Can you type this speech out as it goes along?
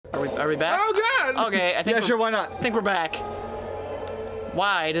Are we back? Oh God! Okay, I think. Yeah, sure. Why not? I think we're back.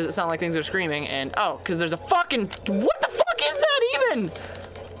 Why does it sound like things are screaming? And because there's a fucking. What the fuck is that even?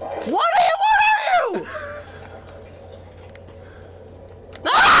 What are you?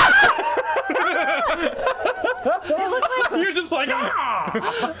 You're just like,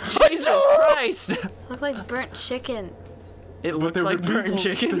 ah! Jesus Christ! Look like burnt chicken. It looked there like were burnt people-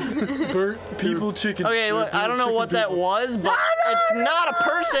 chicken. Burnt people chicken. Okay, look, I don't know what that was, but it's not a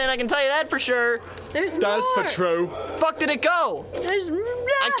person. I can tell you that for sure. There's That's more. for true. Fuck did it go? There's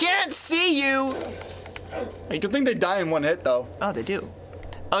I can't see you. Good thing they die in one hit, though. Oh, they do.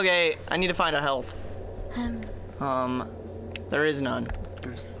 Okay, I need to find a health. There is none.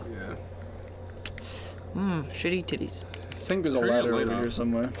 Yeah. Shitty titties. I think there's a Turn your ladder light over off. here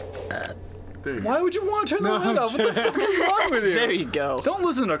somewhere. There you Why would you want to turn the No, light off? What the fuck is wrong with you? There you go. Don't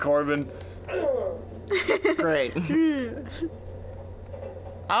listen to Corbin. Great.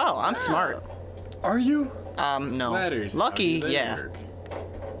 Oh, I'm smart. Are you? No. Ladders. Lucky, How do they yeah. work?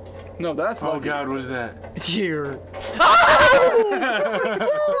 No, that's Oh lucky. God, what is that? Here.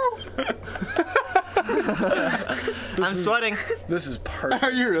 I'm sweating. This is perfect.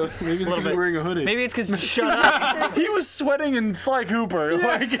 Are you really? Maybe it's because bit. you're wearing a hoodie. Maybe it's because shut up. He was sweating in Sly Cooper.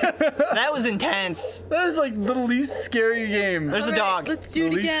 Like, That was intense. that is like the least scary game. There's a Alright, dog. Let's do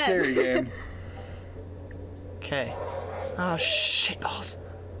The it least again. scary game. Okay. Oh shit balls.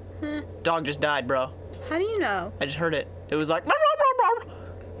 Dog just died, bro. How do you know? I just heard it. It was like.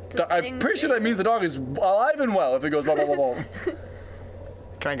 The I'm thing pretty sure that means the dog is alive and well if it goes blah blah blah blah.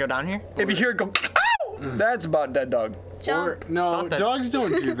 Can I go down here? If you hear it go, ow! That's about dead dog. Jump. No, Thought that's- dogs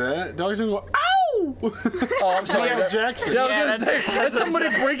don't do that. Dogs don't go, ow! Oh, I'm sorry. Michael Jackson. Yeah, I was Yeah, gonna say, that's somebody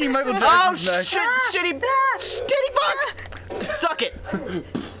breaking Michael Oh Jackson's neck. shit! Shitty, titty fuck! Suck it,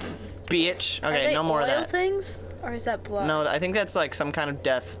 bitch. Are Okay, they no more of oil that. things? Or is that blood? No, I think that's like some kind of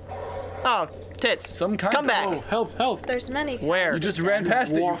death. Oh, tits. Some kind Come of- back. Oh, health, health. There's many. Where? You just ran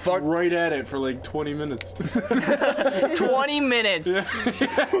past it, you Walked fuck. right at it for like 20 minutes. 20 minutes.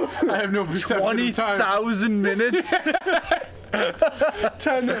 I have no perception of time. 20,000 minutes?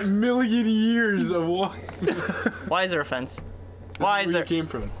 10 million years of walking. Why is there a fence? Why is Where there? you came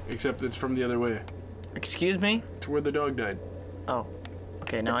from, except it's from the other way, Excuse me? to where the dog died. Oh.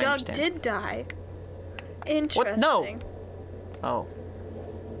 Okay, now The I dog understand. did die. Interesting. No. Oh.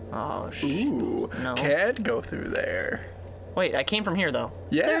 Oh shit. Ooh, No. can't go through there. Wait, I came from here though.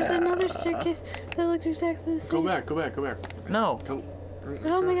 Yeah. There's another staircase that looked exactly the same. Go back, go back, go back. No. Go.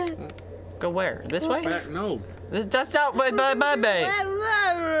 Oh my god. Go where? This way? Back, no. That's out. Bye.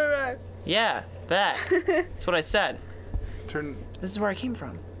 Yeah, that. That's what I said. Turn. This is where I came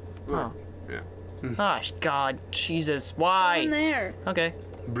from. Oh. Yeah. Gosh, God, Jesus, why? In there. Okay.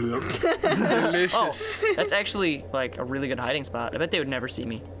 Delicious. Oh, that's actually like a really good hiding spot. I bet they would never see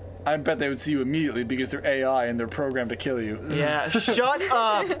me. I bet they would see you immediately because they're AI and they're programmed to kill you. Yeah, shut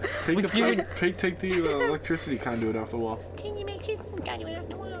up. Take With the, you- take the electricity conduit off the wall.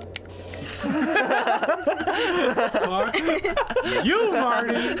 Fuck you,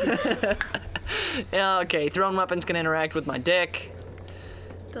 Marty! Yeah, okay, thrown weapons can interact with my dick.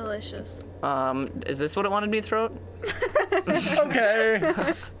 Delicious. Is this what it wanted me to throw? Okay.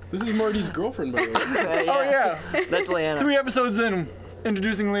 This is Marty's girlfriend, by the way. Oh yeah. That's Leanna. 3 episodes in,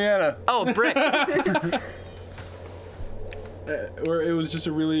 introducing Leanna. Oh, brick. Or it was just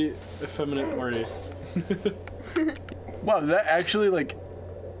a really effeminate Marty. Wow, did that actually like?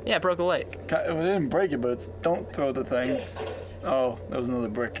 Yeah, broke a light. Well, it didn't break it, but it's don't throw the thing. Oh, that was another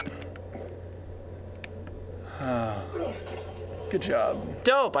brick. Good job.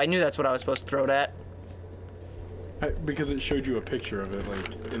 Dope. I knew that's what I was supposed to throw it at. Because it showed you a picture of it,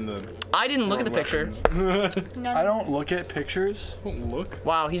 like, in the... I didn't look at the picture. I don't look at pictures. Don't look.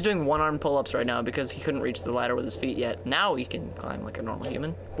 Wow, he's doing one-arm pull-ups right now because he couldn't reach the ladder with his feet yet. Now he can climb like a normal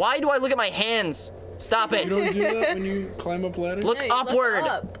human. Why do I look at my hands? Stop You it. don't do that when you climb up ladders? Look No, you upward.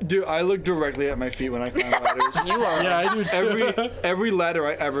 up. Dude, I look directly at my feet when I climb ladders. You are. Yeah, I do too. Every ladder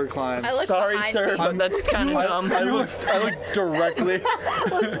I ever climb. I look Sorry, behind sir, me. but that's kind of dumb. I look directly.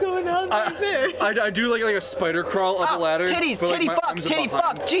 What's going on right there? I do like a spider crawl up a ladder. Titties, but, like, titty my fuck, arms are titty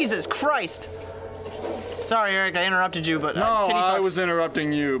behind. fuck, Jesus Christ. Sorry, Eric, I interrupted you, but No, titty I fucks. was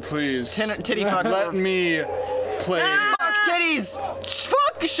interrupting you, please. Titty fucks. Let me play. Fuck titties.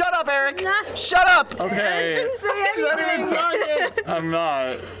 Fuck, shut up, Eric. Nah. Shut up. Okay, Didn't say anything. I'm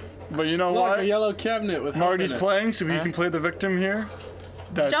not. But you know Look, what? a yellow cabinet with Marty's help in it. playing, so he can play the victim here.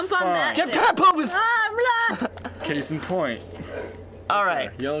 That's Jump on fine. that. Get cat boobs. Ah, blah. Case in point. All right.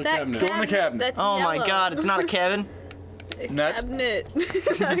 Yellow That cabinet. Go in the cabinet. That's Oh yellow. my God, it's not a cabin. Net. Cabinet.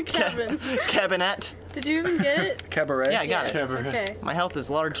 Not a cabin. Cabinet. Did you even get it? Cabaret. Yeah, I got it. Cabaret. Okay. My health is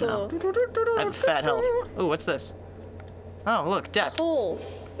large Cool. now. I have fat health. Ooh, what's this? Oh, look, death. Hole.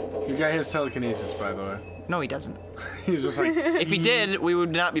 Your guy has telekinesis, by the way. No, he doesn't. He's just like, If he did, we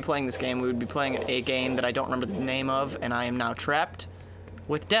would not be playing this game. We would be playing a game that I don't remember the name of, and I am now trapped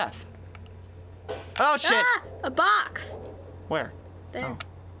with death. Oh, shit! Ah! A box. Where? There. Oh.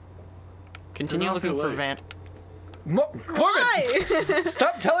 Continue Turn off looking your for light. Vant. Corbin, Why?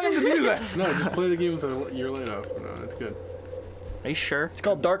 stop telling him to do that. no, just play the game with your light off. No, that's good. Are you sure? It's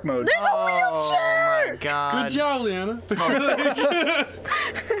called dark mode. There's a Oh wheelchair. my god. Good job, Leanna.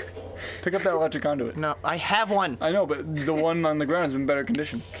 Pick up that electric conduit. No, I have one. I know, but the one on the ground is in better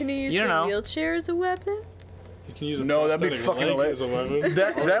condition. Can you use You the don't know. wheelchair as a weapon? You can use a No, that'd be prosthetic fucking leg as a weapon.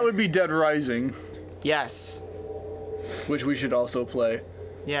 That would be Dead Rising, Yes. which we should also play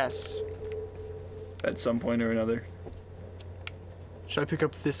Yes. at some point or another. Should I pick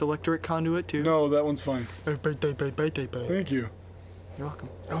up this electric conduit too? No, that one's fine. You're Thank you. welcome.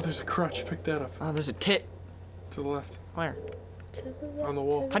 Oh, there's a crutch. Pick that up. Oh, there's a tit. To the left. Where? To the left, On the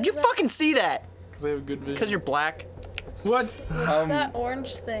wall. to the How'd you left. fucking see that? Because I have good vision. Because you're black. What? That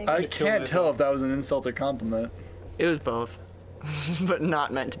orange thing. I gonna kill can't tell myself. if that was an insult or compliment. It was both. But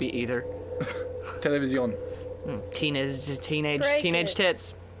not meant to be either. Television. Teenage Break it.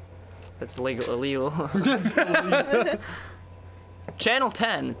 tits. That's illegal. Channel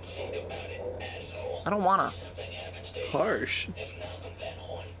 10. I don't wanna. Harsh.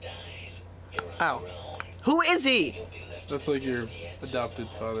 Ow. Who is he? That's like your adopted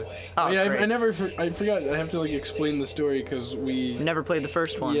father. Oh, yeah, great. I forgot. I have to like explain the story because we. Never played the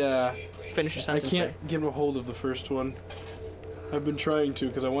first one. Yeah, Finish your I sentence. can't get a hold of the first one. I've been trying to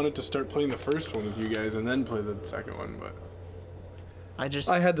because I wanted to start playing the first one with you guys and then play the second one, but I just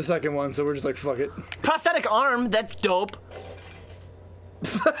I had the second one, so we're just like, fuck it. prosthetic arm. That's dope.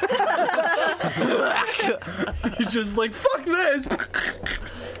 He's just like, fuck this.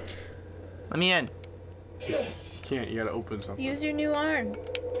 Let me in. you can't. You gotta open something. Use your new arm.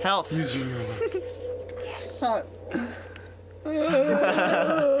 Health. Oh,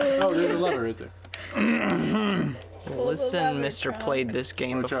 there's a lever right there. Pull the Listen, lever, Mr. Trump. Played this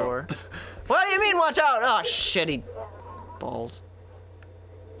game Watch out. before. What do you mean, watch out? Oh, shitty balls.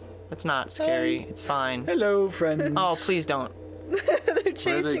 That's not scary. It's fine. Hello, friends. Oh, please don't. They're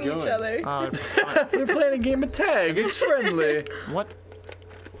chasing each going? other. Oh, They're playing a game of tag. It's friendly. what?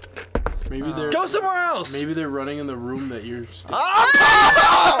 Maybe they're Go somewhere else. maybe they're running in the room that you're.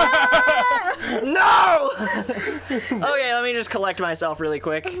 No! Okay, let me just collect myself really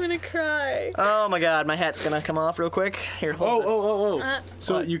quick. I'm gonna cry. Oh my god, my hat's gonna come off real quick. Here, hold this. Oh.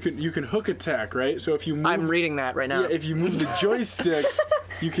 So What? you can hook attack, right? So if you move, I'm reading that right now. yeah, if you move the joystick,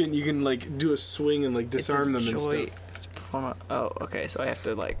 you can like do a swing and like It's a disarm them and joy- stuff. Oh, okay, so I have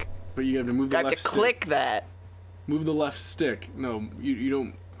to like, But you have to move the I have left to click stick. that Move the left stick. No, you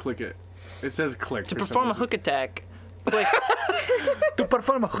don't click it. It says click. to perform a hook attack. Click, To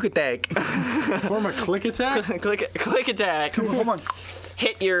perform a hook attack. Perform a click attack. click attack. Hold on.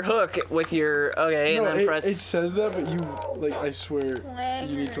 Hit your hook with your okay, and then press. It says that, but you like I swear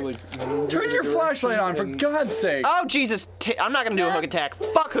you need to like move Turn it your in a flashlight on, for direction God's sake. Oh Jesus! I'm not gonna do a hook attack.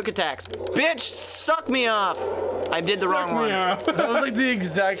 Fuck hook attacks, bitch! Suck me off. I did the and wrong suck me one. out. That was like the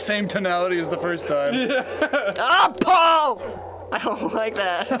exact same tonality as the first time. Ah, Paul! I don't like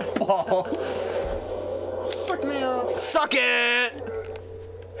that. Paul. Suck me out. Suck it!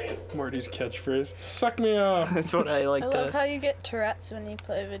 Marty's catchphrase. Suck me out. That's what I like I love to. how you get Tourette's when you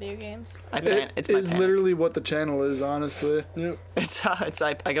play video games. It's my Is panic. literally what the channel is, honestly. Yep.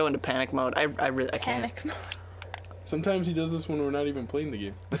 I go into panic mode. I really can't. Panic mode. Sometimes he does this when we're not even playing the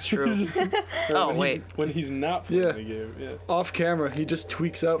game. That's true. Or Oh, when wait. when he's not playing Yeah. the game. Yeah. Off camera, he just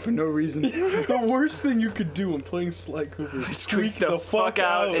tweaks out for no reason. The worst thing you could do when playing Sly Cooper is Squeak the fuck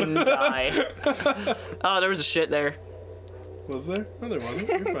out and die. Oh, there was a shit there. Was there? No, there wasn't.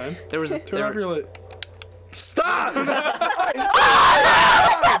 You're fine. There was a. Turn there- off your light. Stop!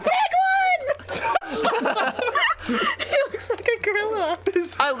 He looks like a gorilla.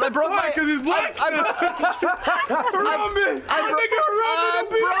 I broke my. Because he's black.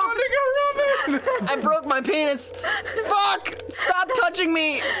 I broke my penis. Fuck! Stop touching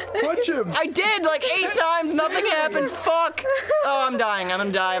me. Punch him. I did like 8 times. Nothing happened. Fuck. Oh, I'm dying. I'm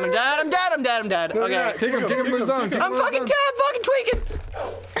gonna die. I'm dead. I'm dead. I'm dead. I'm dead. No, Okay. you're not. Kick him to the zone. I'm fucking dead. I'm fucking tweaking.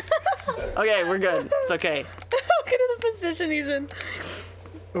 Okay, we're good. It's okay. Look at the position he's in.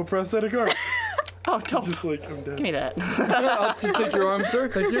 Oh, prosthetic arm. Oh, don't. Just like I'm Give dead. me that. I'll just take your arm, sir.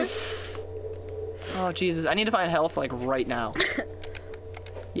 Thank you. Oh, Jesus. I need to find health like right now.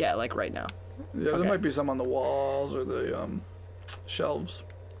 Yeah, like right now. Yeah, Okay. there might be some on the walls or the shelves.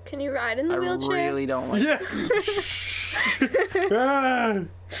 Can you ride in the I wheelchair? really don't like Yes. Ah,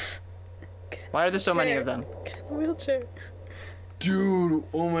 Why are there so many of them? Get in the wheelchair. dude,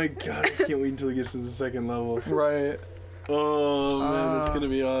 oh my god, I can't wait until it gets to the second level. Right. Oh man, that's gonna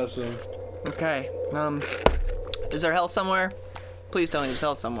be awesome. Okay. Is there health somewhere? Please tell me there's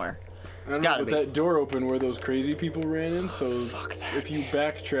health somewhere. I don't gotta know, but be. that door opened where those crazy people ran in, so Fuck that. if you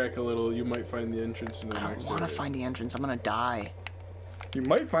backtrack a little, you might find the entrance in the I next don't want to area. find the entrance. I'm gonna die. You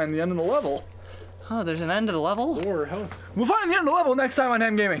might find the end of the level. Oh, there's an end to the level? Or health. We'll find the end of the level next time on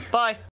M Gaming. Bye.